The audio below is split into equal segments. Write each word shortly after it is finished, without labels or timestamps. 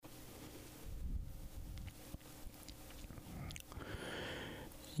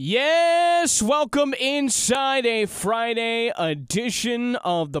Yes, welcome inside a Friday edition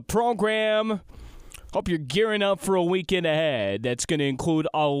of the program. Hope you're gearing up for a weekend ahead that's going to include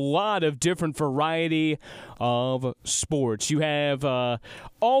a lot of different variety of sports. You have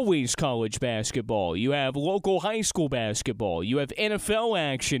always college basketball. You have local high school basketball. You have NFL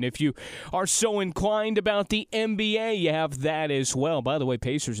action. If you are so inclined about the NBA, you have that as well. By the way,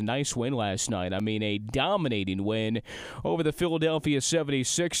 Pacers, a nice win last night. I mean, a dominating win over the Philadelphia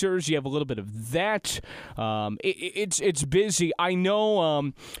 76ers. You have a little bit of that. It's busy. I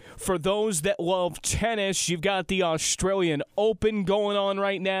know for those that love tennis, you've got the Australian Open going on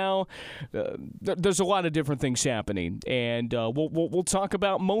right now. There's a lot of different things happening, and we'll talk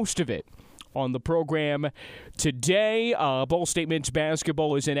about most of it on the program today. Ball State men's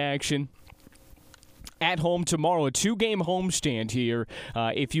basketball is in action at home tomorrow, a 2-game homestand here,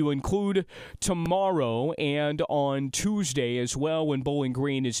 if you include tomorrow and on Tuesday as well when Bowling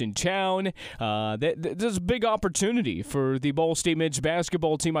Green is in town. There's a big opportunity for the Ball State men's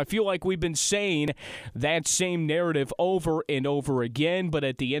basketball team. I feel like we've been saying that same narrative over and over again, but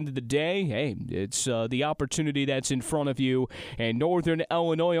at the end of the day, hey, it's the opportunity that's in front of you, and Northern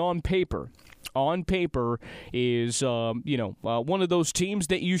Illinois on paper is, one of those teams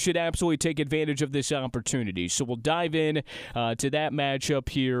that you should absolutely take advantage of this opportunity. So we'll dive in to that matchup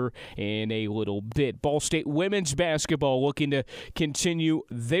here in a little bit. Ball State women's basketball looking to continue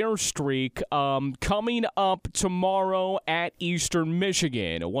their streak. Coming up tomorrow at Eastern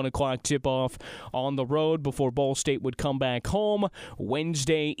Michigan, a 1 o'clock tip-off on the road before Ball State would come back home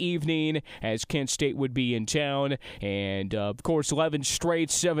Wednesday evening as Kent State would be in town. And, of course, 11 straight,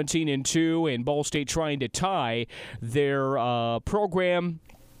 17-2, and Ball State trying to tie their program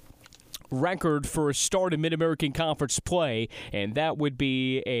record for a start in Mid-American Conference play, and that would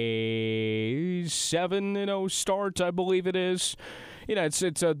be a 7-0 start, I believe it is. You know, it's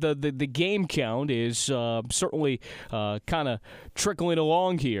the game count is certainly kind of trickling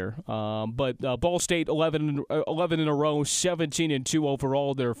along here. But Ball State 11 in a row, 17-2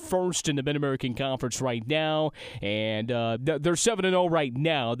 overall. They're first in the Mid-American Conference right now, and they're 7-0 right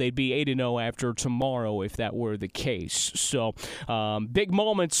now. They'd be 8-0 after tomorrow if that were the case. So big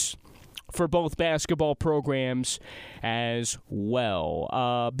moments for both basketball programs as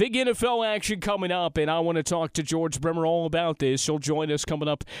well. Big NFL action coming up, and I want to talk to George Bremer all about this. He'll join us coming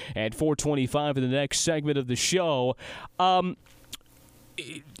up at 4:25 in the next segment of the show. I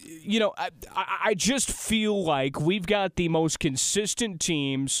just feel like we've got the most consistent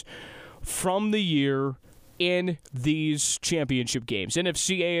teams from the year in these championship games,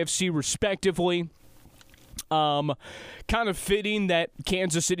 NFC, AFC respectively. Kind of fitting that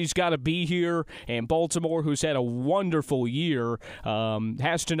Kansas City's got to be here, and Baltimore, who's had a wonderful year,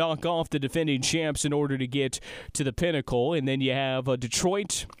 has to knock off the defending champs in order to get to the pinnacle. And then you have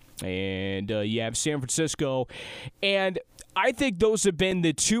Detroit, and you have San Francisco, and I think those have been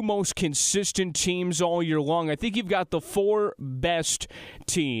the two most consistent teams all year long. I think you've got the four best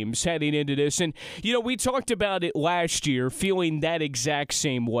teams heading into this. And, we talked about it last year, feeling that exact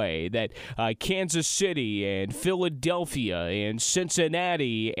same way, that Kansas City and Philadelphia and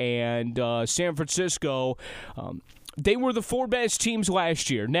Cincinnati and San Francisco, they were the four best teams last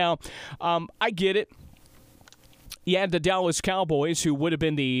year. Now, I get it. You had the Dallas Cowboys, who would have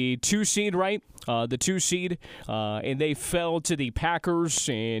been the 2 seed, right? The 2 seed, and they fell to the Packers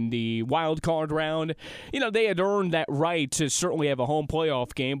in the wild card round. They had earned that right to certainly have a home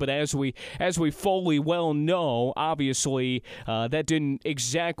playoff game, but as we fully well know, obviously that didn't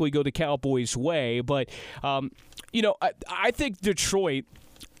exactly go the Cowboys' way. But I think Detroit,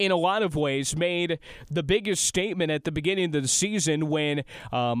 in a lot of ways, made the biggest statement at the beginning of the season when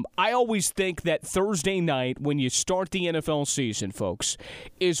I always think that Thursday night, when you start the NFL season, folks,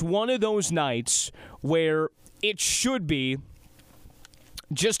 is one of those nights where it should be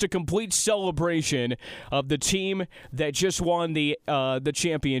just a complete celebration of the team that just won the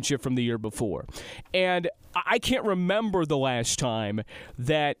championship from the year before. And I can't remember the last time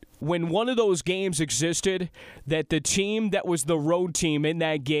that when one of those games existed, that the team that was the road team in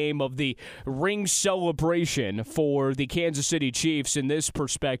that game of the ring celebration for the Kansas City Chiefs, in this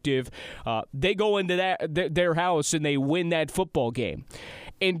perspective, they go into their house and they win that football game.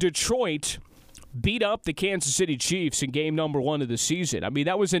 In Detroit, beat up the Kansas City Chiefs in game number 1 of the season. I mean,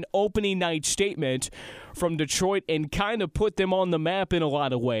 that was an opening night statement from Detroit and kind of put them on the map in a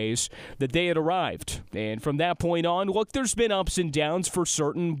lot of ways that they had arrived. And from that point on, look, there's been ups and downs for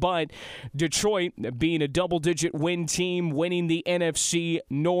certain, but Detroit being a double-digit win team, winning the NFC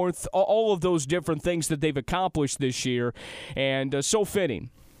North, all of those different things that they've accomplished this year, and so fitting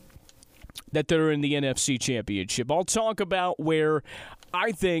that they're in the NFC Championship. I'll talk about where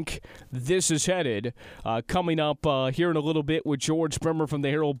I think this is headed coming up here in a little bit with George Bremer from the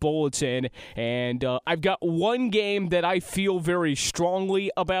Herald Bulletin. And I've got one game that I feel very strongly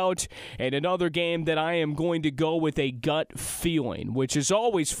about and another game that I am going to go with a gut feeling, which is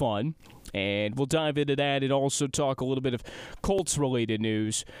always fun. And we'll dive into that and also talk a little bit of Colts-related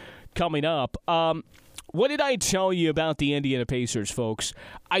news coming up. What did I tell you about the Indiana Pacers, folks?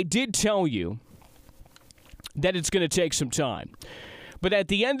 I did tell you that it's going to take some time. But at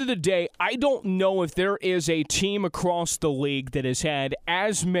the end of the day, I don't know if there is a team across the league that has had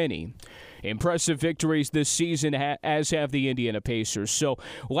as many impressive victories this season as have the Indiana Pacers. So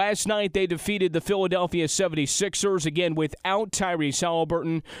last night they defeated the Philadelphia 76ers, again without Tyrese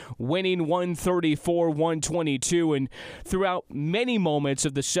Haliburton, winning 134-122. And throughout many moments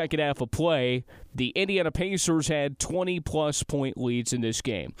of the second half of play, the Indiana Pacers had 20-plus point leads in this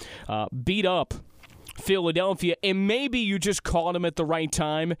game. Beat up Philadelphia, and maybe you just caught him at the right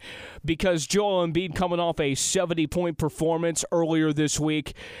time because Joel Embiid coming off a 70-point performance earlier this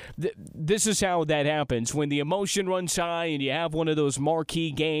week. This is how that happens. When the emotion runs high and you have one of those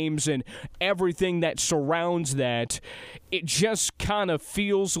marquee games and everything that surrounds that, it just kind of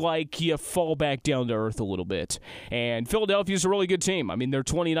feels like you fall back down to earth a little bit. And Philadelphia's a really good team. I mean, they're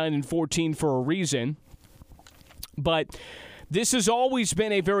 29-14 for a reason. But this has always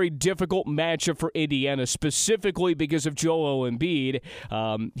been a very difficult matchup for Indiana, specifically because of Joel Embiid.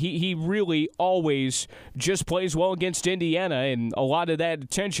 He really always just plays well against Indiana, and a lot of that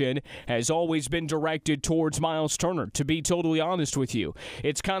attention has always been directed towards Miles Turner, to be totally honest with you.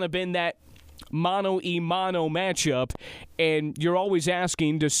 It's kind of been that mano-a-mano matchup, and you're always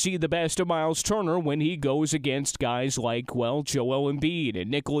asking to see the best of Miles Turner when he goes against guys like, well, Joel Embiid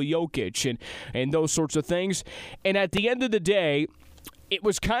and Nikola Jokic and those sorts of things. And at the end of the day, it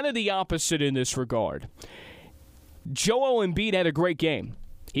was kind of the opposite in this regard. Joel Embiid had a great game.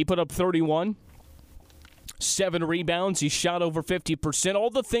 He put up 31, 7 rebounds, he shot over 50%, all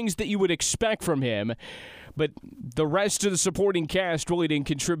the things that you would expect from him. But the rest of the supporting cast really didn't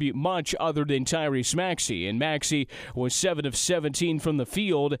contribute much other than Tyrese Maxey. And Maxey was 7 of 17 from the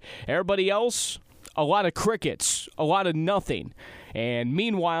field. Everybody else, a lot of crickets, a lot of nothing. And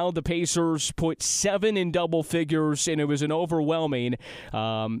meanwhile, the Pacers put 7 in double figures, and it was an overwhelming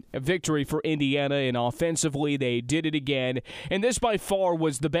victory for Indiana. And offensively, they did it again. And this, by far,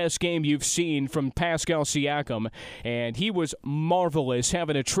 was the best game you've seen from Pascal Siakam. And he was marvelous,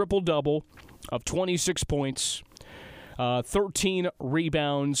 having a triple-double of 26 points, 13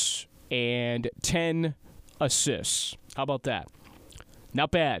 rebounds, and 10 assists. How about that?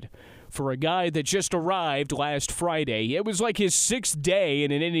 Not bad for a guy that just arrived last Friday. It was like his 6th day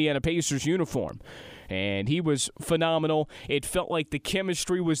in an Indiana Pacers uniform, and he was phenomenal. It felt like the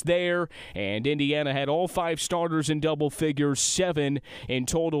chemistry was there, and Indiana had all 5 starters in double figures, 7 in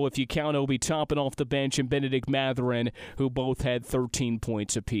total if you count Obi Toppin off the bench and Benedict Mathurin, who both had 13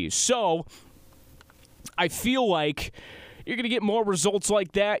 points apiece. So I feel like you're going to get more results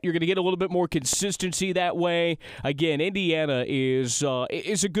like that. You're going to get a little bit more consistency that way. Again, Indiana is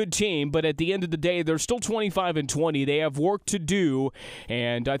a good team, but at the end of the day, they're still 25-20. They have work to do,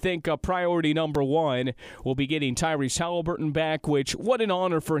 and I think priority number 1 will be getting Tyrese Haliburton back, which, what an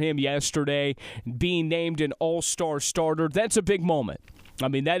honor for him yesterday, being named an all-star starter. That's a big moment. I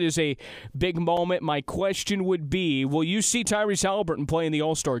mean, that is a big moment. My question would be, will you see Tyrese Haliburton play in the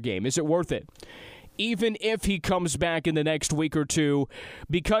All-Star game? Is it worth it? Even if he comes back in the next week or two,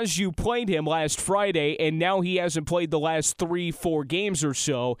 because you played him last Friday and now he hasn't played the last 3-4 games or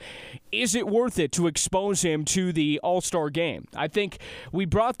so, is it worth it to expose him to the All-Star game? I think we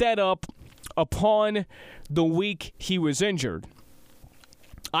brought that up upon the week he was injured.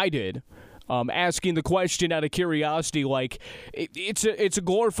 I did. Asking the question out of curiosity, like, it's a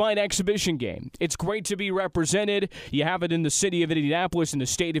glorified exhibition game. It's great to be represented. You have it in the city of Indianapolis, in the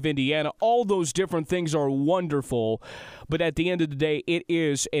state of Indiana. All those different things are wonderful, but at the end of the day, it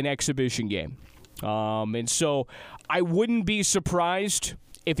is an exhibition game. And so I wouldn't be surprised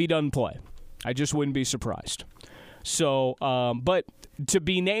if he doesn't play. I just wouldn't be surprised. So, but to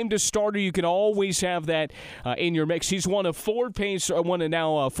be named a starter, you can always have that in your mix. He's one of four Pacers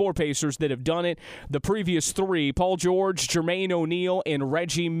that have done it. The previous 3, Paul George, Jermaine O'Neal, and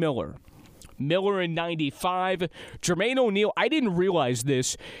Reggie Miller. Miller in 95. Jermaine O'Neal, I didn't realize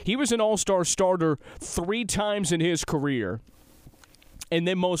this. He was an all-star starter 3 times in his career. And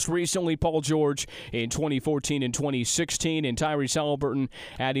then most recently, Paul George in 2014 and 2016, and Tyrese Haliburton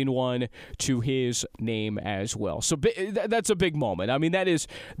adding one to his name as well. So that's a big moment. I mean, that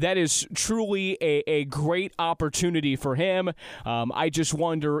is truly a great opportunity for him. I just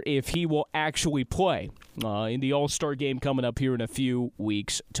wonder if he will actually play in the All-Star game coming up here in a few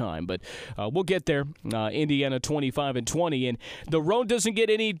weeks' time. But we'll get there. Indiana 25-20, and the road doesn't get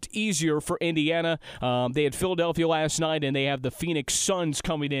any easier for Indiana. They had Philadelphia last night, and they have the Phoenix Suns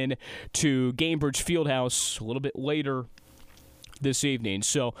coming in to Gainbridge Fieldhouse a little bit later this evening.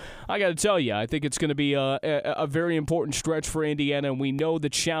 So I got to tell you, I think it's going to be a very important stretch for Indiana, and we know the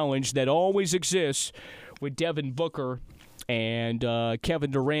challenge that always exists with Devin Booker and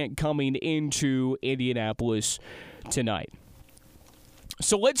Kevin Durant coming into Indianapolis tonight.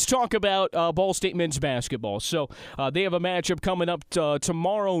 So let's talk about Ball State men's basketball. So they have a matchup coming up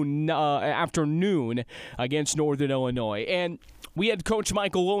tomorrow afternoon against Northern Illinois. And we had Coach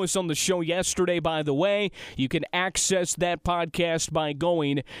Michael Lewis on the show yesterday, by the way. You can access that podcast by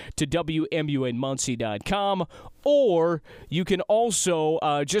going to WMUNmuncie.com, or you can also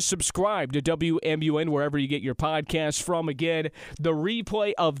just subscribe to WMUN wherever you get your podcasts from. Again, the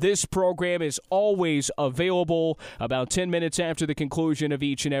replay of this program is always available about 10 minutes after the conclusion of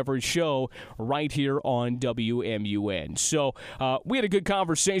each and every show right here on WMUN. So we had a good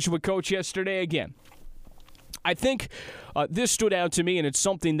conversation with Coach yesterday again. I think this stood out to me, and it's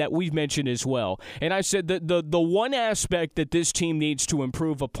something that we've mentioned as well. And I said that the one aspect that this team needs to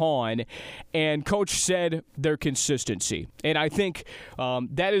improve upon, and Coach said their consistency. And I think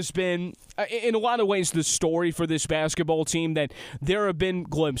that has been, in a lot of ways, the story for this basketball team, that there have been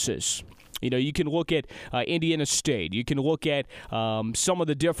glimpses. You know, you can look at Indiana State. You can look at some of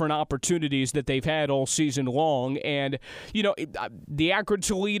the different opportunities that they've had all season long. And, you know, the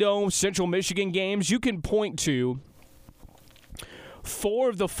Akron-Toledo, Central Michigan games, you can point to 4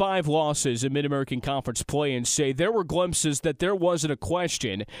 of the 5 losses in Mid-American Conference play and say there were glimpses that there wasn't a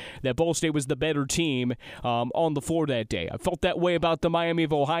question that Ball State was the better team on the floor that day. I felt that way about the Miami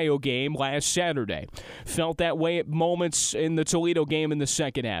of Ohio game last Saturday. Felt that way at moments in the Toledo game in the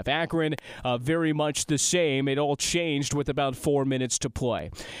second half. Akron, very much the same. It all changed with about 4 minutes to play.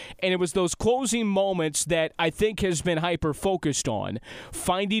 And it was those closing moments that I think has been hyper-focused on,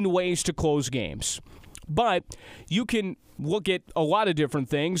 finding ways to close games. But you can look at a lot of different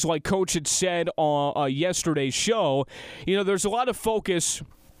things. Like Coach had said on yesterday's show, you know, there's a lot of focus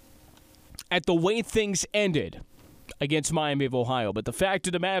at the way things ended against Miami of Ohio. But the fact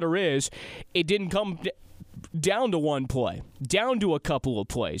of the matter is, it didn't come down to one play, down to a couple of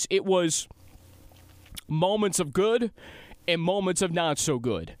plays. It was moments of good and moments of not so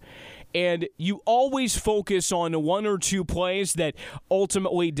good. And you always focus on 1 or 2 plays that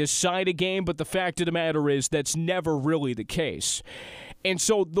ultimately decide a game, but the fact of the matter is that's never really the case. And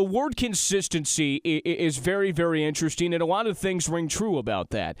so the word consistency is very, very interesting, and a lot of things ring true about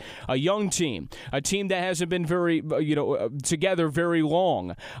that. A young team, a team that hasn't been very, together very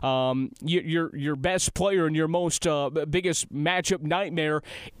long. Your best player and your most biggest matchup nightmare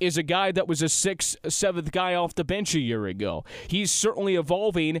is a guy that was a 6th, 7th guy off the bench a year ago. He's certainly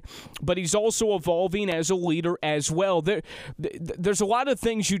evolving, but he's also evolving as a leader as well. There's a lot of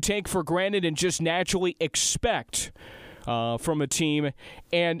things you take for granted and just naturally expect from a team.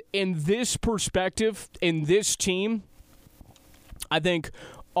 And in this perspective, in this team, I think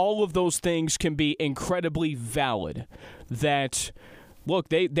all of those things can be incredibly valid. That, look,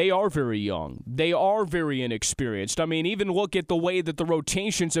 they are very young. They are very inexperienced. I mean, even look at the way that the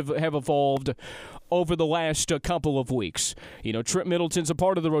rotations have evolved over the last couple of weeks. You know, Trent Middleton's a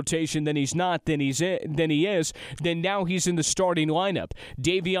part of the rotation, then he's not, then he is, then now he's in the starting lineup.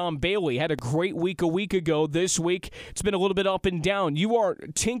 Davion Bailey had a great week a week ago. This week, it's been a little bit up and down. You are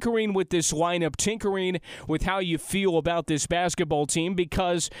tinkering with this lineup, tinkering with how you feel about this basketball team,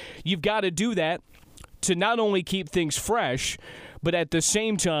 because you've got to do that to not only keep things fresh, but at the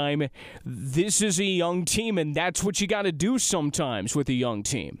same time, this is a young team, and that's what you got to do sometimes with a young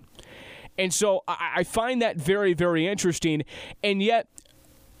team. And so I find that very, very interesting. And yet,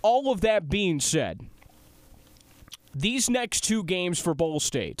 all of that being said, these next 2 games for Ball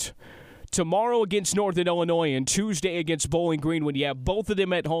State, tomorrow against Northern Illinois and Tuesday against Bowling Green, when you have both of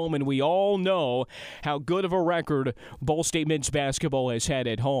them at home, and we all know how good of a record Ball State men's basketball has had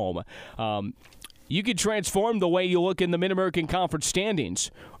at home. You could transform the way you look in the Mid-American Conference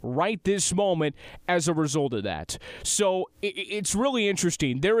standings right this moment as a result of that. So it's really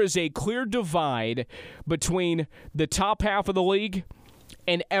interesting. There is a clear divide between the top half of the league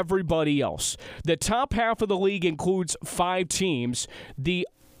and everybody else. The top half of the league includes 5 teams.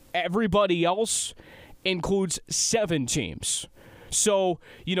 Everybody else includes 7 teams. So,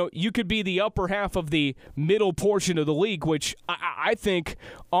 you could be the upper half of the middle portion of the league, which I think,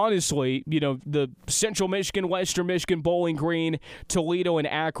 honestly, the Central Michigan, Western Michigan, Bowling Green, Toledo, and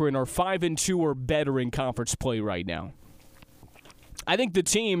Akron are 5-2 or better in conference play right now. I think the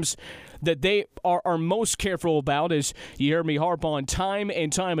teams that they are most careful about, as you hear me harp on time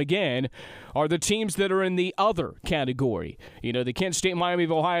and time again, are the teams that are in the other category. The Kent State, Miami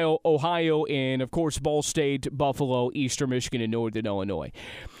of Ohio, and, of course, Ball State, Buffalo, Eastern Michigan, and Northern Illinois.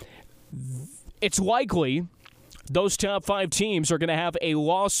 It's likely those top 5 teams are going to have a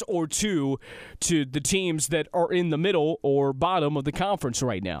loss or two to the teams that are in the middle or bottom of the conference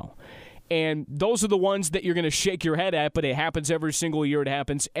right now. And those are the ones that you're going to shake your head at, but it happens every single year. It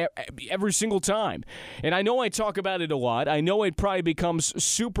happens every single time. And I know I talk about it a lot. I know it probably becomes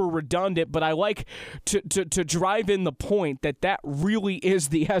super redundant, but I like to drive in the point that really is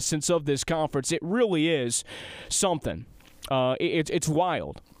the essence of this conference. It really is something. It's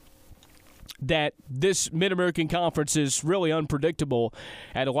wild that this Mid-American Conference is really unpredictable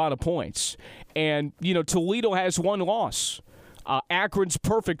at a lot of points. And, Toledo has one loss. Akron's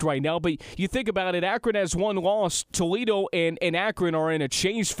perfect right now, but you think about it, Akron has one loss. Toledo and Akron are in a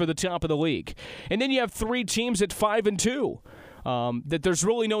chase for the top of the league. And then you have 3 teams at 5-2. That there's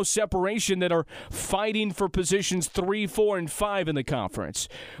really no separation, that are fighting for positions 3, 4, and 5 in the conference.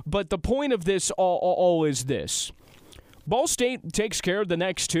 But the point of this all is this. Ball State takes care of the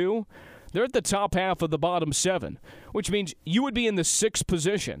next 2. They're at the top half of the bottom 7, which means you would be in the 6th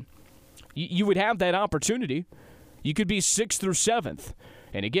position. You would have that opportunity. You could be 6th or 7th.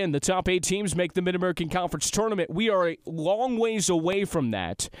 And again, the top 8 teams make the Mid-American Conference Tournament. We are a long ways away from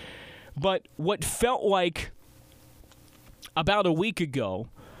that. But what felt like about a week ago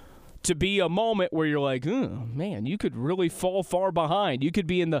to be a moment where you're like, oh, man, you could really fall far behind. You could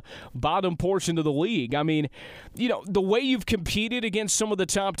be in the bottom portion of the league. I mean, the way you've competed against some of the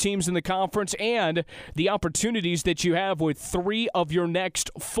top teams in the conference and the opportunities that you have with 3 of your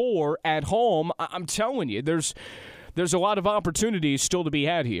next 4 at home, I'm telling you, there's a lot of opportunities still to be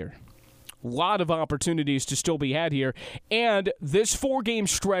had here. A lot of opportunities to still be had here. And this 4-game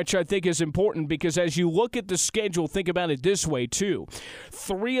stretch, I think, is important because as you look at the schedule, think about it this way, too.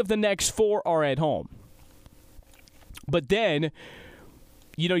 3 of the next 4 are at home. But then,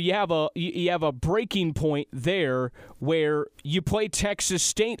 you have a breaking point there where you play Texas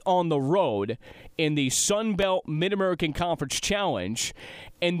State on the road in the Sun Belt Mid-American Conference Challenge,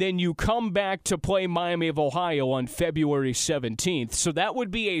 and then you come back to play Miami of Ohio on February 17th. So that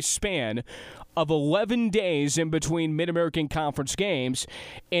would be a span of 11 days in between Mid-American Conference games,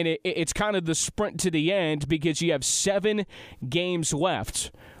 and it's kind of the sprint to the end because you have 7 games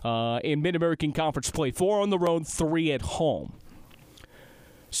left in Mid-American Conference play, 4 on the road, 3 at home.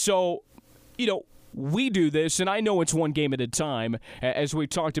 So, we do this, and I know it's one game at a time, as we've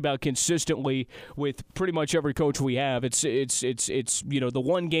talked about consistently with pretty much every coach we have. It's the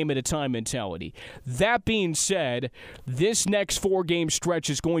one game at a time mentality. That being said, this next 4-game stretch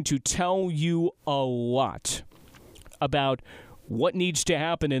is going to tell you a lot about what needs to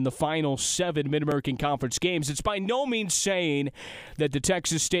happen in the final 7 Mid-American Conference games. It's by no means saying that the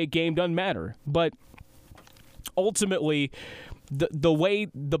Texas State game doesn't matter, but ultimately, the way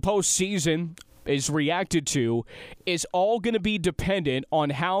the postseason is reacted to is all going to be dependent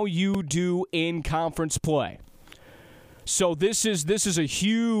on how you do in conference play. So this is a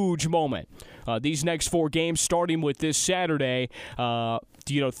huge moment. These next 4 games, starting with this Saturday, 3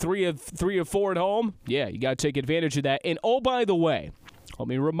 of 4 at home. Yeah, you got to take advantage of that. And oh, by the way, let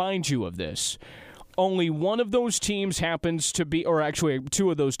me remind you of this. Only one of those teams happens to be, or actually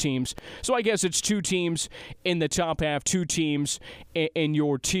 2 of those teams. So I guess it's 2 teams in the top half, 2 teams in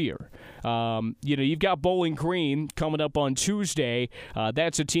your tier. You've got Bowling Green coming up on Tuesday.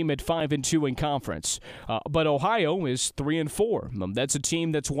 That's a team at 5-2 in conference. But Ohio is 3-4. That's a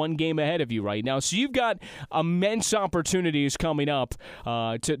team that's 1 game ahead of you right now. So you've got immense opportunities coming up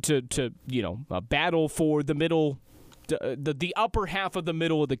to battle for the middle. The upper half of the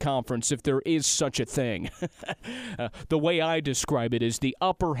middle of the conference, if there is such a thing. The way I describe it is the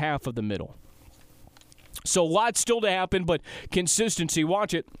upper half of the middle. So lots still to happen, but consistency,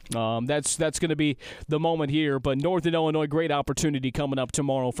 watch it. That's going to be the moment here. But Northern Illinois, great opportunity coming up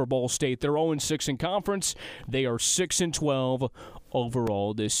tomorrow for Ball State. They're 0-6 in conference. They are 6-12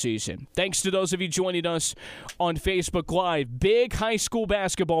 overall this season. Thanks to those of you joining us on Facebook Live. Big high school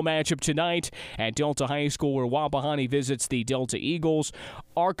basketball matchup tonight at Delta High School where Wapahani visits the Delta Eagles.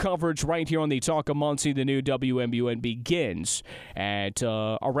 Our coverage right here on the Talk of Muncie, the new WMUN, begins at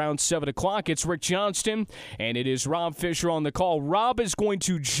around 7 o'clock. It's Rick Johnston, and it is Rob Fisher on the call. Rob is going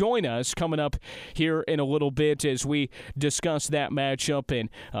to join us coming up here in a little bit as we discuss that matchup and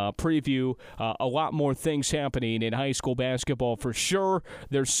preview a lot more things happening in high school basketball for sure.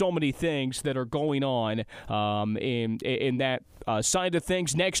 There's so many things that are going on in that side of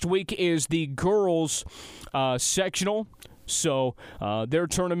things. Next week is the girls' sectional. So their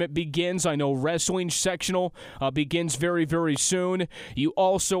tournament begins. I know wrestling sectional begins very, very soon. You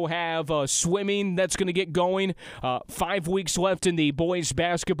also have swimming that's going to get going. 5 weeks left in the boys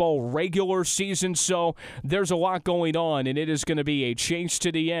basketball regular season. So there's a lot going on, and it is going to be a chase to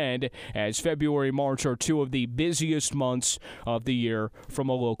the end as February, March are two of the busiest months of the year from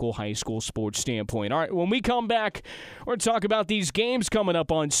a local high school sports standpoint. All right, when we come back, we're going to talk about these games coming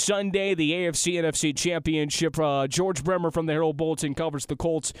up on Sunday, the AFC-NFC Championship. George Bremer from the Herald Bulletin covers the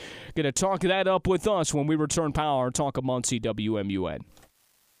Colts. Going to talk that up with us when we return power. Talk of Muncie, WMUN.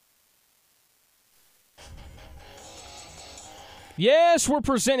 Yes, we're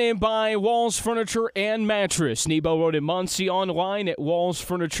presented by Walls Furniture and Mattress. Nebo Road in Muncie, online at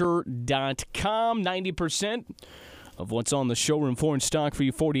wallsfurniture.com. 90% of what's on the showroom floor in stock for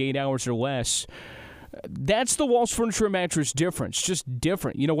you 48 hours or less. That's the Walls Furniture and Mattress difference, just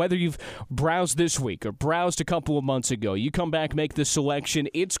different. You know, whether you've browsed this week or browsed a couple of months ago, you come back, make the selection,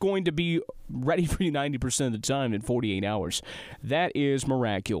 it's going to be ready for you 90% of the time in 48 hours. That is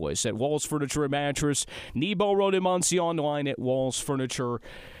miraculous. At Walls Furniture and Mattress, Nebo Road in Muncie, online at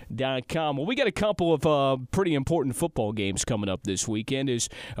wallsfurniture.com. Well, we got a couple of pretty important football games coming up this weekend, as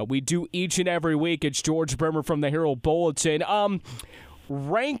we do each and every week. It's George Bremer from the Herald Bulletin.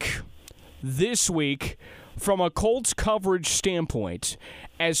 Rank this week from a Colts coverage standpoint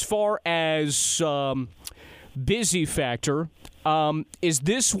as far as busy factor. Is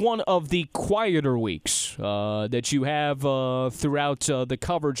this one of the quieter weeks that you have throughout the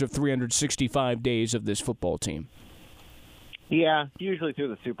coverage of 365 days of this football team? Yeah, usually through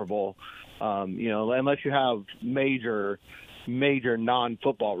the Super Bowl. Unless you have major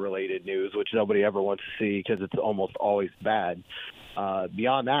non-football related news, which nobody ever wants to see because it's almost always bad.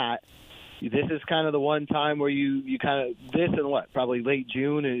 Beyond that, this is kind of the one time where you kind of, probably late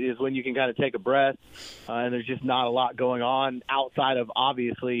June is when you can kind of take a breath, and there's just not a lot going on outside of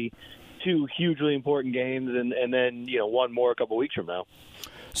obviously two hugely important games and then, one more a couple weeks from now.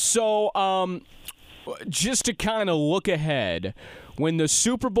 So just to kind of look ahead, when the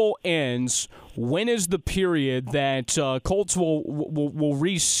Super Bowl ends, when is the period that Colts will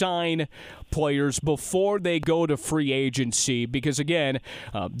re-sign players before they go to free agency? Because, again,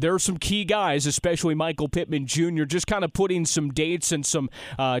 there are some key guys, especially Michael Pittman Jr., just kind of putting some dates and some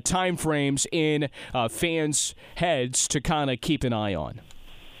time frames in fans' heads to kind of keep an eye on.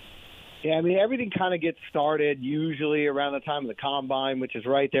 Yeah, I mean, everything kind of gets started usually around the time of the Combine, which is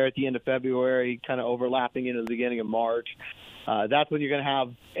right there at the end of February, kind of overlapping into the beginning of March. That's when you're going to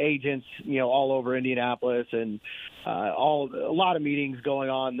have agents, all over Indianapolis and a lot of meetings going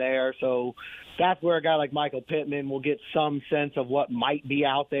on there. So that's where a guy like Michael Pittman will get some sense of what might be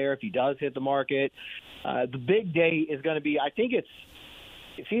out there if he does hit the market. The big day is going to be, I think it's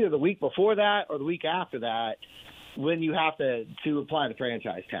either the week before that or the week after that, when you have to apply the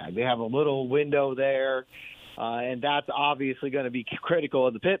franchise tag. They have a little window there, and that's obviously going to be critical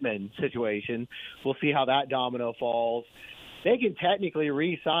of the Pittman situation. We'll see how that domino falls. They can technically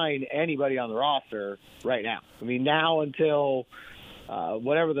re-sign anybody on the roster right now. I mean, now until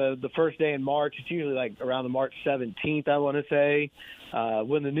whatever the first day in March, it's usually like around the March 17th, I want to say,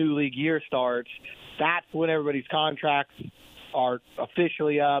 when the new league year starts. That's when everybody's contracts are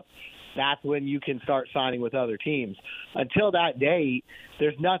officially up. That's when you can start signing with other teams. Until that date,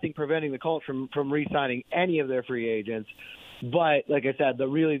 there's nothing preventing the Colts from re-signing any of their free agents. But, like I said,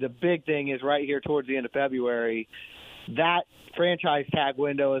 the big thing is right here towards the end of February. That franchise tag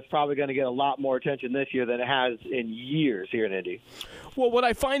window is probably going to get a lot more attention this year than it has in years here in Indy. Well, what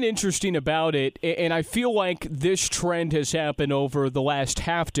I find interesting about it, and I feel like this trend has happened over the last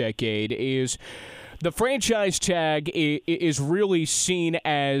half-decade, is the franchise tag is really seen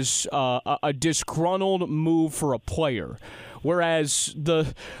as a disgruntled move for a player. whereas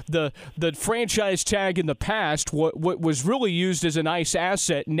the franchise tag in the past, what was really used as a nice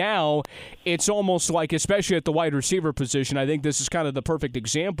asset, now it's almost like, especially at the wide receiver position, I think this is kind of the perfect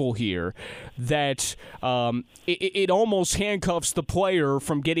example here, that it almost handcuffs the player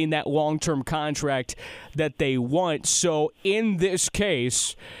from getting that long-term contract that they want. So in this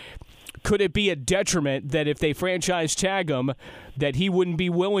case, could it be a detriment that if they franchise tag him, that he wouldn't be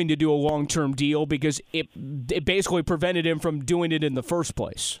willing to do a long-term deal because it basically prevented him from doing it in the first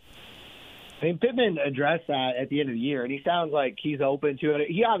place? I mean, Pittman addressed that at the end of the year, and he sounds like he's open to it.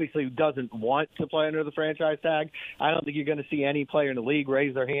 He obviously doesn't want to play under the franchise tag. I don't think you're going to see any player in the league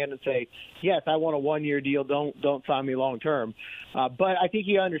raise their hand and say, yes, I want a one-year deal. Don't sign me long-term. But I think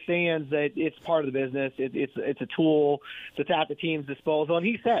he understands that it's part of the business. It's a tool that's at the team's disposal. And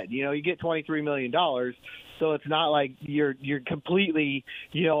he said, you get $23 million, so it's not like you're completely,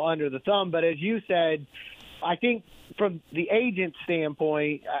 under the thumb. But as you said, I think from the agent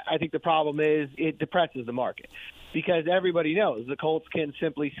standpoint, I think the problem is it depresses the market because everybody knows the Colts can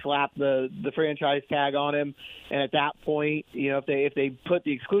simply slap the franchise tag on him, and at that point, if they put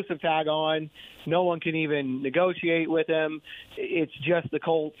the exclusive tag on, no one can even negotiate with him. It's just the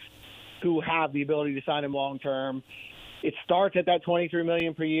Colts who have the ability to sign him long term. It starts at that $23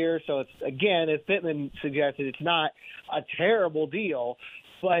 million per year, so it's, again, as Pittman suggested, it's not a terrible deal.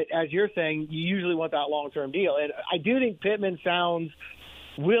 But as you're saying, you usually want that long-term deal. And I do think Pittman sounds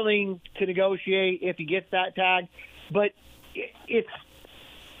willing to negotiate if he gets that tag. But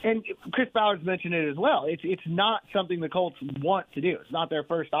and Chris Ballard's mentioned it as well, it's not something the Colts want to do. It's not their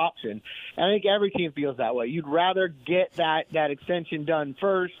first option. And I think every team feels that way. You'd rather get that extension done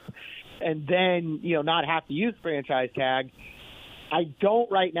first and then, not have to use the franchise tag. I don't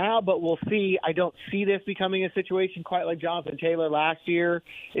right now, but we'll see. I don't see this becoming a situation quite like Jonathan Taylor last year.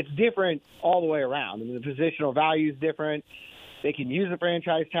 It's different all the way around. I mean, the positional value is different. They can use a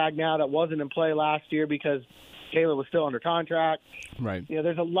franchise tag now that wasn't in play last year because Taylor was still under contract. Right.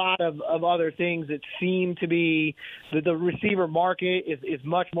 There's a lot of other things that seem to be the receiver market is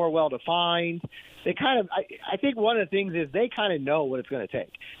much more well-defined. They kind of, I think one of the things is they kind of know what it's going to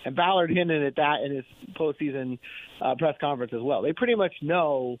take. And Ballard hinted at that in his postseason press conference as well. They pretty much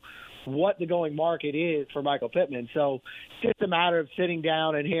know what the going market is for Michael Pittman. So it's just a matter of sitting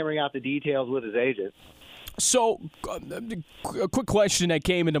down and hammering out the details with his agent. So, a quick question that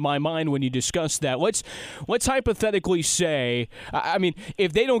came into my mind when you discussed that. Let's hypothetically say, I mean,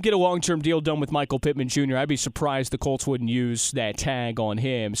 if they don't get a long-term deal done with Michael Pittman Jr., I'd be surprised the Colts wouldn't use that tag on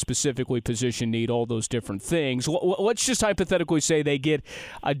him, specifically position need, all those different things. Let's just hypothetically say they get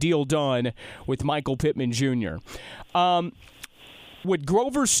a deal done with Michael Pittman Jr. Would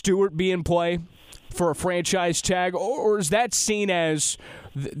Grover Stewart be in play for a franchise tag, or is that seen as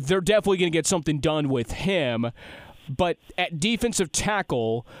they're definitely going to get something done with him, but at defensive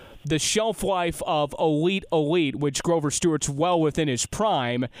tackle, the shelf life of elite, which Grover Stewart's well within his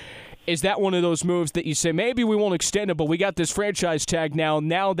prime, is that one of those moves that you say, maybe we won't extend it, but we got this franchise tag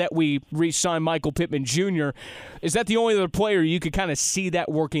now that we re-sign Michael Pittman Jr., is that the only other player you could kind of see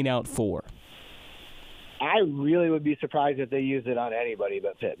that working out for? I really would be surprised if they used it on anybody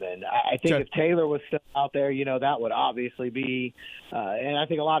but Pittman. I think if Taylor was still out there, that would obviously be and I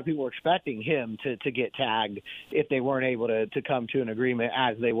think a lot of people were expecting him to get tagged if they weren't able to come to an agreement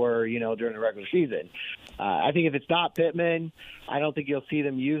as they were, during the regular season. I think if it's not Pittman, I don't think you'll see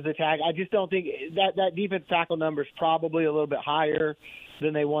them use the tag. I just don't think that defense tackle number is probably a little bit higher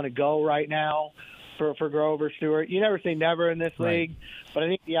than they want to go right now for Grover Stewart. You never say never in this league, but I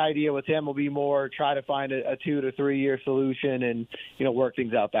think the idea with him will be more try to find a 2 to 3 year solution and work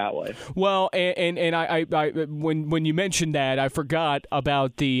things out that way. Well, and I when you mentioned that, I forgot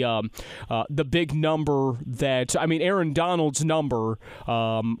about the big number that Aaron Donald's number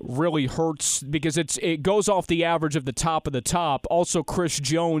really hurts because it goes off the average of the top of the top. Also, Chris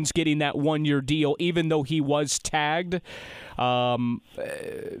Jones getting that 1 year deal, even though he was tagged.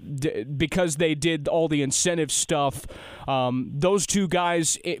 Because they did all the incentive stuff, those two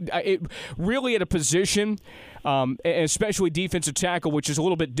guys, it really at a position, especially defensive tackle, which is a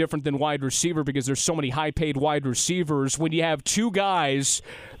little bit different than wide receiver because there's so many high-paid wide receivers. When you have two guys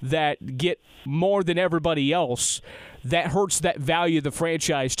that get more than everybody else, that hurts that value of the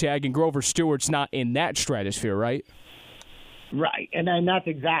franchise tag, and Grover Stewart's not in that stratosphere, right? Right, and that's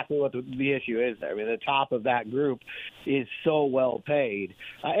exactly what the issue is there. The top of that group is so well paid.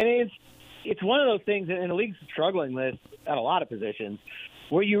 And it's one of those things, and the league's struggling with at a lot of positions,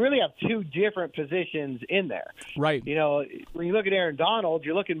 where you really have two different positions in there. Right. When you look at Aaron Donald,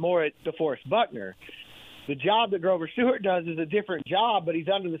 you're looking more at DeForest Buckner. The job that Grover Stewart does is a different job, but he's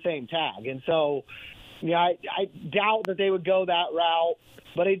under the same tag. And so Yeah, I doubt that they would go that route,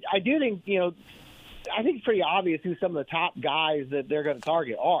 but I do think, I think it's pretty obvious who some of the top guys that they're going to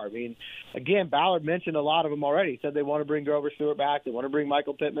target are. I mean, again, Ballard mentioned a lot of them already. He said they want to bring Grover Stewart back. They want to bring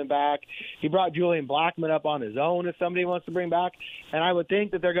Michael Pittman back. He brought Julian Blackmon up on his own if somebody wants to bring back. And I would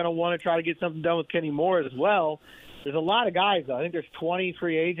think that they're going to want to try to get something done with Kenny Moore as well. There's a lot of guys, though. I think there's 20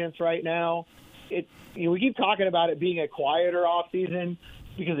 free agents right now. We keep talking about it being a quieter offseason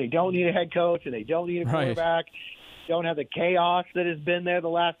because they don't need a head coach and they don't need a quarterback. Don't have the chaos that has been there the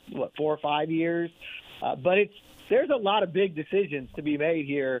last 4 or 5 years. But there's a lot of big decisions to be made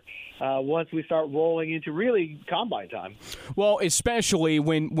here once we start rolling into really combine time. Well, especially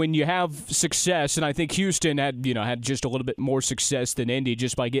when you have success, and I think Houston had just a little bit more success than Indy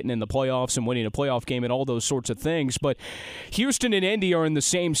just by getting in the playoffs and winning a playoff game and all those sorts of things. But Houston and Indy are in the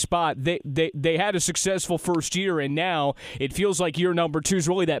same spot. They had a successful first year, and now it feels like year number 2 is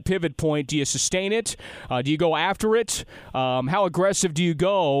really that pivot point. Do you sustain it? Do you go after it? How aggressive do you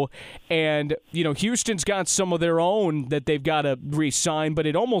go? And Houston's got some of their own that they've got to re-sign, but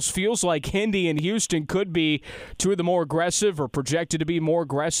it almost feels like Indy and Houston could be two of the more aggressive or projected to be more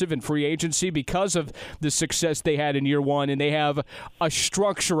aggressive in free agency because of the success they had in year 1, and they have a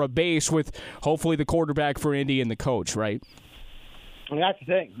structure, a base with hopefully the quarterback for Indy and the coach, right? I mean, that's the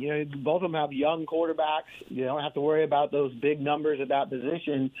thing. Both of them have young quarterbacks. You don't have to worry about those big numbers at that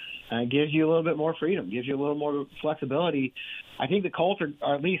position. It gives you a little bit more freedom, gives you a little more flexibility. I think the Colts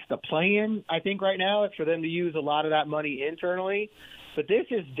are at least the plan, I think, right now is for them to use a lot of that money internally. But this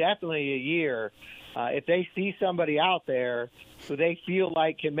is definitely a year. If they see somebody out there who they feel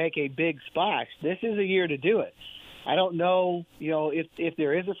like can make a big splash, this is a year to do it. I don't know, if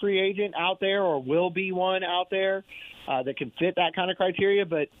there is a free agent out there or will be one out there that can fit that kind of criteria.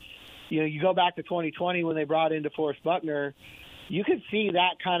 But, you go back to 2020 when they brought in DeForest Buckner, you could see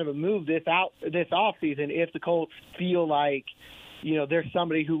that kind of a move this offseason if the Colts feel like, there's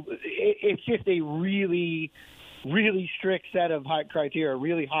somebody who it's just a really, really strict set of high criteria,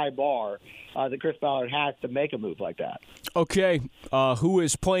 really high bar that Chris Ballard has to make a move like that. Okay. Who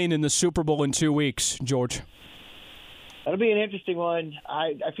is playing in the Super Bowl in 2 weeks, George? That'll be an interesting one.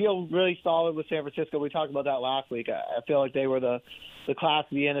 I feel really solid with San Francisco. We talked about that last week. I feel like they were the class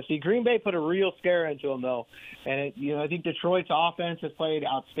of the NFC. Green Bay put a real scare into them, though. And, I think Detroit's offense has played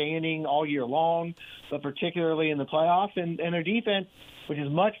outstanding all year long, but particularly in the playoffs. And their defense, which is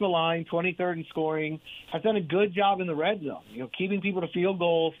much maligned, 23rd in scoring, has done a good job in the red zone, keeping people to field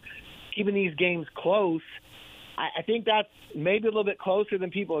goals, keeping these games close. I think that's maybe a little bit closer than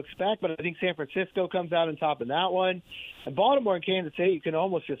people expect, but I think San Francisco comes out on top in that one. And Baltimore and Kansas City, you can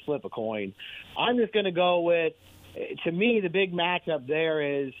almost just flip a coin. I'm just going to go with, to me, the big matchup there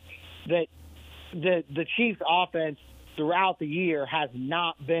is that the Chiefs' offense throughout the year has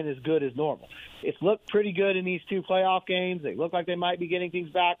not been as good as normal. It's looked pretty good in these 2 playoff games. They look like they might be getting things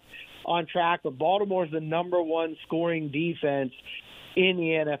back on track, but Baltimore's the number 1 scoring defense in the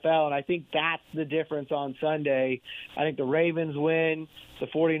NFL, and I think that's the difference on Sunday. I think the Ravens win, the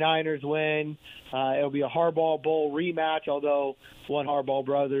 49ers win. It'll be a Harbaugh Bowl rematch, although one Harbaugh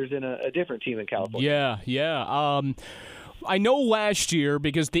brothers in a different team in California. Yeah. I know last year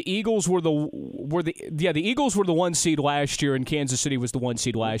because the Eagles were the Eagles were the 1 seed last year and Kansas City was the 1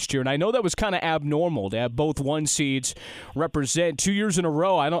 seed last year, and I know that was kind of abnormal to have both 1 seeds represent 2 years in a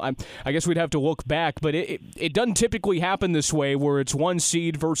row. I guess we'd have to look back, but it doesn't typically happen this way where it's 1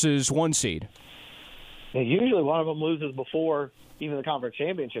 seed versus 1 seed. Yeah, usually one of them loses before even the conference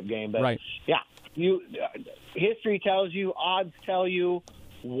championship game, but right. Yeah, history tells you, odds tell you.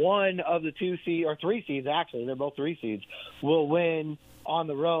 One of the 2 seeds, or 3 seeds actually, they're both 3 seeds, will win on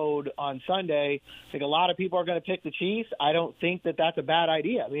the road on Sunday. I think a lot of people are going to pick the Chiefs. I don't think that that's a bad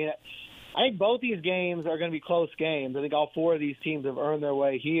idea. I mean, I think both these games are going to be close games. I think all 4 of these teams have earned their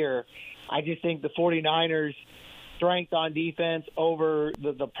way here. I just think the 49ers' strength on defense over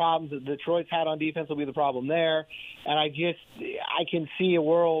the problems that Detroit's had on defense will be the problem there. And I can see a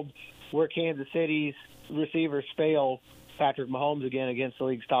world where Kansas City's receivers fail Patrick Mahomes again against the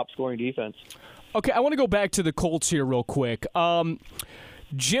league's top scoring defense. Okay, I want to go back to the Colts here real quick. Jim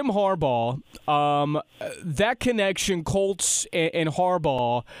Harbaugh, that connection, Colts and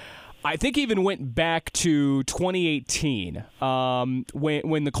Harbaugh, I think even went back to 2018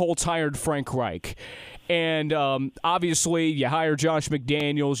 when the Colts hired Frank Reich. And obviously, you hire Josh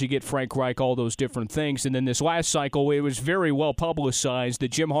McDaniels, you get Frank Reich, all those different things. And then this last cycle, it was very well publicized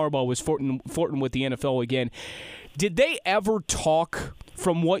that Jim Harbaugh was flirting with the NFL again. Did they ever talk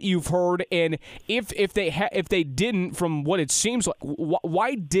from what you've heard? And if they didn't, from what it seems like,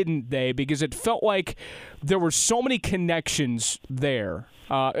 why didn't they? Because it felt like there were so many connections there.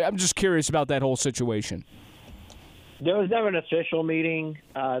 I'm just curious about that whole situation. There was never an official meeting.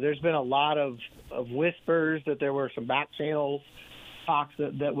 There's been a lot of whispers that there were some back channels talks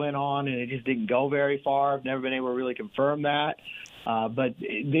that went on, and it just didn't go very far. I've never been able to really confirm that. But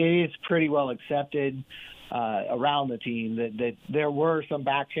it is pretty well accepted around the team that there were some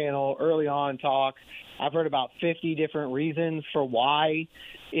back channel early on talks. I've heard about 50 different reasons for why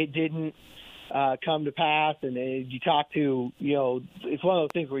it didn't come to pass, and you talk to, it's one of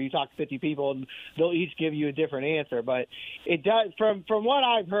those things where you talk to 50 people and they'll each give you a different answer. But it does, from what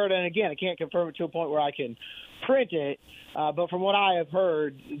I've heard, and again, I can't confirm it to a point where I can print it, but from what I have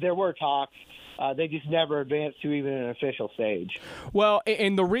heard, there were talks. They just never advanced to even an official stage. Well,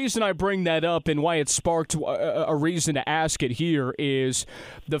 and the reason I bring that up and why it sparked a reason to ask it here is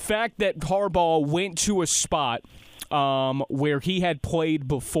the fact that Harbaugh went to a spot where he had played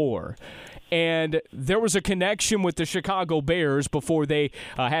before. And there was a connection with the Chicago Bears before they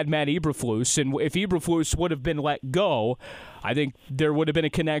had Matt Eberflus. And if Eberflus would have been let go, I think there would have been a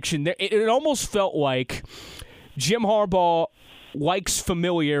connection there. It almost felt like Jim Harbaugh likes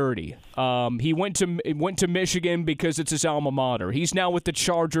familiarity. He went to Michigan because it's his alma mater. He's now with the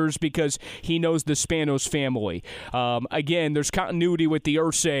Chargers because he knows the Spanos family. Again, there's continuity with the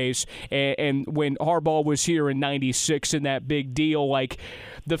Irsays, and when Harbaugh was here in '96 in that big deal, like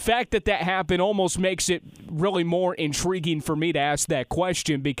the fact that happened almost makes it really more intriguing for me to ask that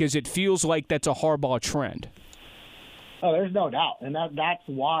question because it feels like that's a Harbaugh trend. Oh, there's no doubt, and that's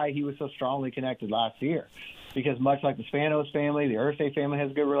why he was so strongly connected last year. Because much like the Spanos family, the Irsay family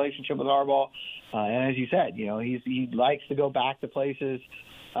has a good relationship with Harbaugh. And as you said, he likes to go back to places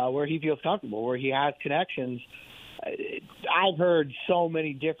where he feels comfortable, where he has connections. I've heard so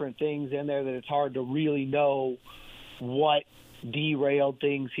many different things in there that it's hard to really know what derailed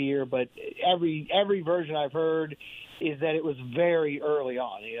things here. But every version I've heard is that it was very early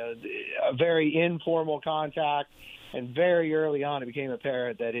on, a very informal contact. And very early on, it became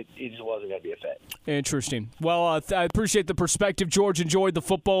apparent that it just wasn't going to be a fit. Interesting. Well, I appreciate the perspective, George. Enjoyed the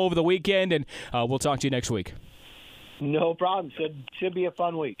football over the weekend, and we'll talk to you next week. No problem. Should be a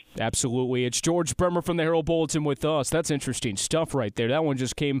fun week. Absolutely. It's George Bremer from the Herald Bulletin with us. That's interesting stuff right there. That one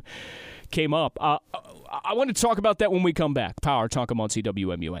just came up. I want to talk about that when we come back. Power Talk on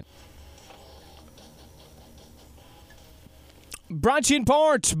CWMUN. Brought to you in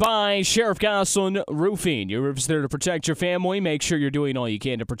part by Sheriff Goslin Roofing. Your roof is there to protect your family. Make sure you're doing all you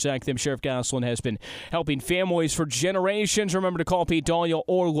can to protect them. Sheriff Goslin has been helping families for generations. Remember to call Pete Dahlia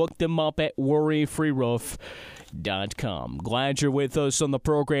or look them up at worryfreeroof.com. Glad you're with us on the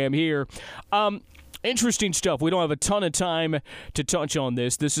program here. Interesting stuff. We don't have a ton of time to touch on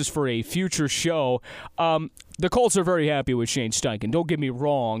this. This is for a future show. The Colts are very happy with Shane Steichen. Don't get me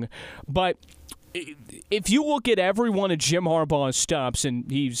wrong, but if you look at every one of Jim Harbaugh's stops, and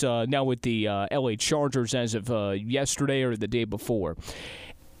he's now with the L.A. Chargers as of yesterday or the day before,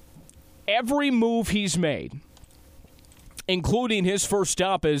 every move he's made, including his first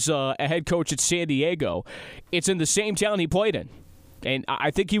stop as a head coach at San Diego, it's in the same town he played in. And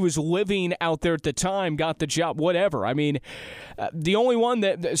I think he was living out there at the time, got the job, whatever. I mean, the only one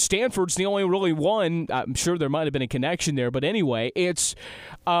that Stanford's the only really one. I'm sure there might have been a connection there. But anyway, it's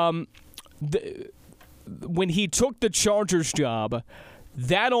when he took the Chargers job,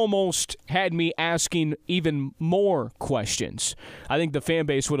 that almost had me asking even more questions. I think the fan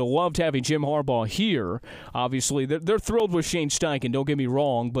base would have loved having Jim Harbaugh here. Obviously, they're thrilled with Shane Steichen, don't get me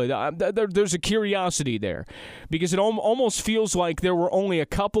wrong, but there's a curiosity there because it almost feels like there were only a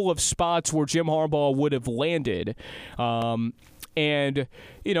couple of spots where Jim Harbaugh would have landed. I kind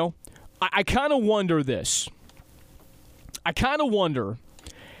of wonder this. I kind of wonder,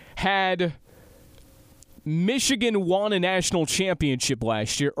 had Michigan won a national championship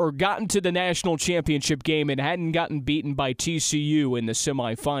last year or gotten to the national championship game and hadn't gotten beaten by TCU in the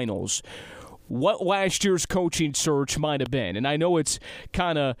semifinals, what last year's coaching search might have been. And I know it's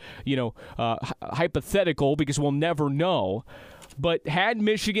kind of, hypothetical because we'll never know. But had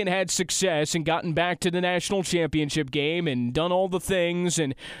Michigan had success and gotten back to the national championship game and done all the things,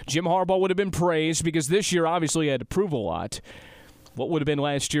 and Jim Harbaugh would have been praised because this year obviously had to prove a lot, what would have been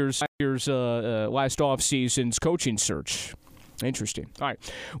last offseason's coaching search? Interesting. All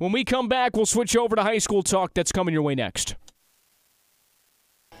right. When we come back, we'll switch over to high school talk. That's coming your way next.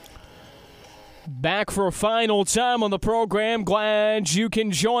 Back for a final time on the program. Glad you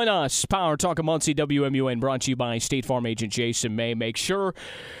can join us. Power Talk of Muncie, WMUN, brought to you by State Farm agent Jason May. Make sure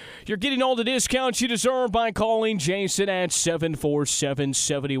You're getting all the discounts you deserve by calling Jason at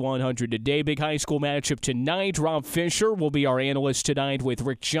 747-7100. Today, big high school matchup tonight. Rob Fisher will be our analyst tonight with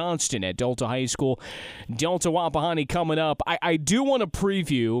Rick Johnston at Delta High School. Delta Wapahani coming up. I do want to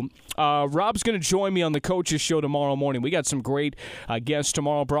preview. Rob's going to join me on the coaches show tomorrow morning. We got some great guests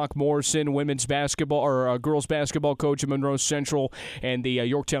tomorrow. Brock Morrison, women's basketball or girls basketball coach at Monroe Central, and the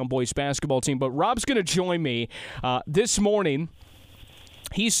Yorktown boys basketball team. But Rob's going to join me this morning.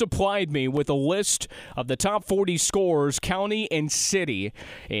 He supplied me with a list of the top 40 scorers, county and city,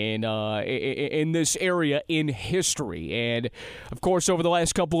 in this area in history. And, of course, over the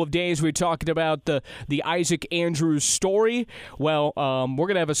last couple of days, we talked about the Isaac Andrews story. Well, we're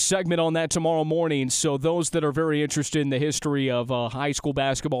going to have a segment on that tomorrow morning. So those that are very interested in the history of high school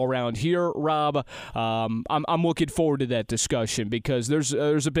basketball around here, Rob, I'm looking forward to that discussion because there's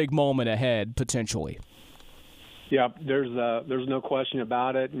a big moment ahead, potentially. Yeah, there's no question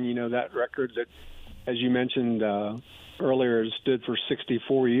about it, and that record that, as you mentioned earlier, stood for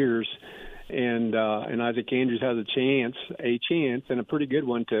 64 years, and Isaac Andrews has a chance, and a pretty good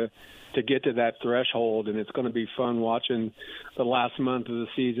one to get to that threshold, and it's going to be fun watching the last month of the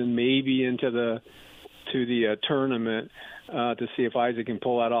season, maybe into the tournament. To see if Isaac can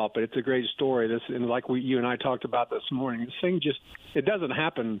pull that off. But it's a great story. And like you and I talked about this morning, this thing it doesn't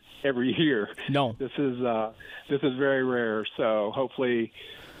happen every year. No. This is very rare. So hopefully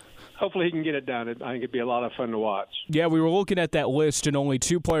he can get it done. I think it'd be a lot of fun to watch. Yeah, we were looking at that list, and only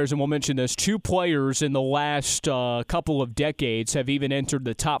two players, and we'll mention this, two players in the last couple of decades have even entered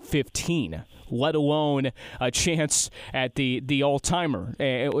the top 15. Let alone a chance at the all-timer.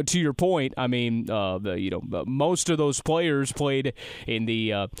 To your point, I mean, most of those players played in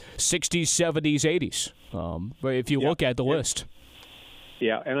the 60s, 70s, 80s. But if you look at the list.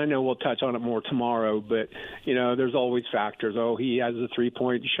 Yeah, and I know we'll touch on it more tomorrow, but, there's always factors. Oh, he has a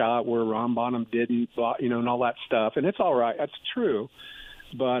three-point shot where Ron Bonham didn't, and all that stuff. And it's all right. That's true.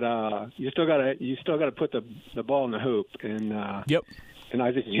 But you still got to put the ball in the hoop. And yep. And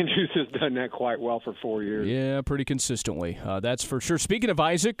Isaac Andrews has done that quite well for 4 years. Yeah, pretty consistently. That's for sure. Speaking of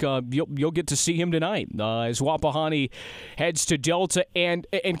Isaac, you'll get to see him tonight as Wapahani heads to Delta. And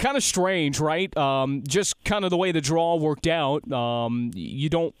kind of strange, right? Just kind of the way the draw worked out. You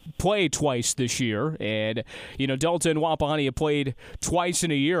don't play twice this year. And, Delta and Wapahani have played twice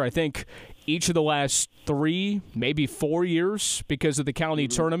in a year. I think each of the last 3, maybe 4 years because of the county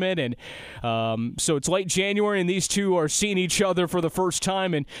tournament. And so it's late January, and these two are seeing each other for the first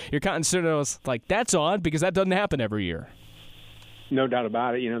time, and you're kind of considering like, that's odd because that doesn't happen every year. No doubt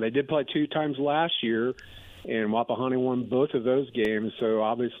about it. They did play 2 times last year, and Wapahani won both of those games. So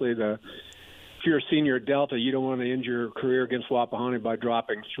obviously if you're a senior at Delta, you don't want to end your career against Wapahani by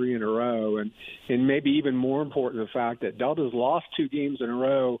dropping 3 in a row. And maybe even more important, the fact that Delta's lost 2 games in a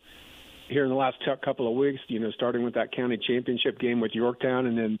row here in the last couple of weeks, starting with that county championship game with Yorktown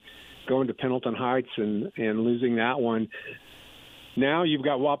and then going to Pendleton Heights and losing that one. Now you've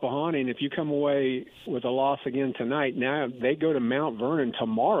got Wapahani, and if you come away with a loss again tonight, now they go to Mount Vernon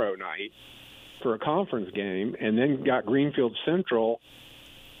tomorrow night for a conference game, and then got Greenfield Central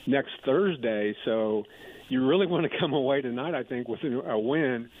next Thursday. So you really want to come away tonight, I think, with a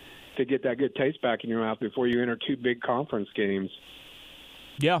win to get that good taste back in your mouth before you enter 2 big conference games.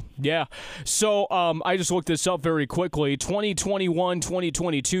 Yeah. So I just looked this up very quickly.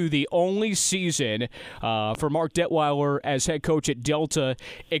 2021-2022, the only season for Mark Detweiler as head coach at Delta,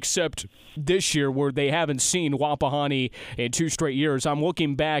 except this year where they haven't seen Wapahani in 2 straight years. I'm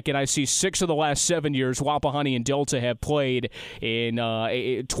looking back, and I see 6 of the last 7 years Wapahani and Delta have played in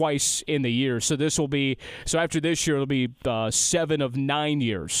twice in the year. So after this year, it'll be 7 of 9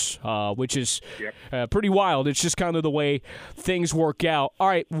 years, which is pretty wild. It's just kind of the way things work out. All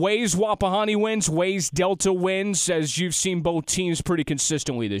right, ways Wapahani wins, ways Delta wins, as you've seen both teams pretty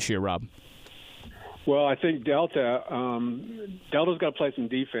consistently this year, Rob. Well, I think Delta's got to play some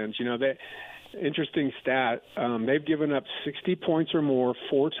defense. Interesting stat. They've given up 60 points or more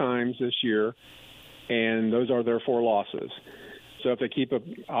 4 times this year, and those are their 4 losses. So if they keep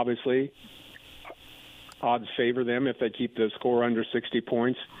obviously, odds favor them if they keep the score under 60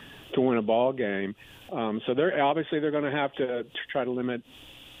 points to win a ball game. So they're going to have to try to limit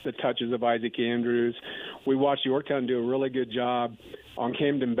the touches of Isaac Andrews. We watched Yorktown do a really good job on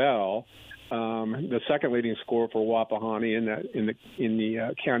Camden Bell, the second leading scorer for Wapahani in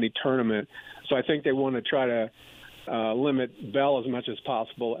the county tournament. So I think they want to try to limit Bell as much as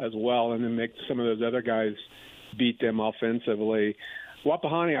possible as well, and then make some of those other guys beat them offensively.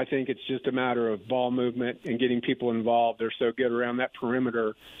 Wapahani, I think it's just a matter of ball movement and getting people involved. They're so good around that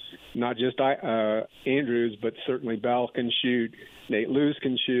perimeter. Not just Andrews, but certainly Bell can shoot. Nate Lewis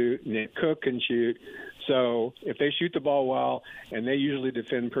can shoot. Nate Cook can shoot. So if they shoot the ball well, and they usually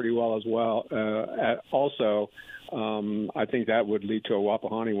defend pretty well as well, I think that would lead to a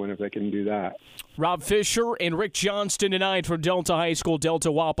Wapahani win if they can do that. Rob Fisher and Rick Johnston tonight from Delta High School, Delta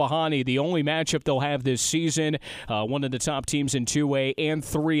Wapahani, the only matchup they'll have this season. One of the top teams in 2A and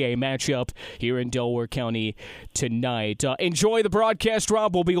 3A matchup here in Delaware County tonight. Enjoy the broadcast,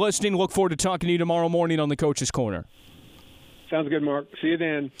 Rob. We'll be listening. Look forward to talking to you tomorrow morning on the Coach's Corner. Sounds good, Mark. See you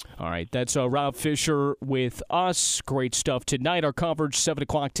then. All right, that's Rob Fisher with us. Great stuff tonight. Our coverage, 7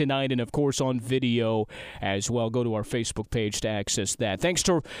 o'clock tonight, and, of course, on video as well. Go to our Facebook page to access that. Thanks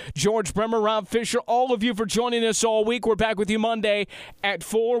to George Bremer, Rob Fisher, all of you for joining us all week. We're back with you Monday at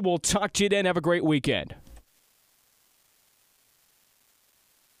 4. We'll talk to you then. Have a great weekend.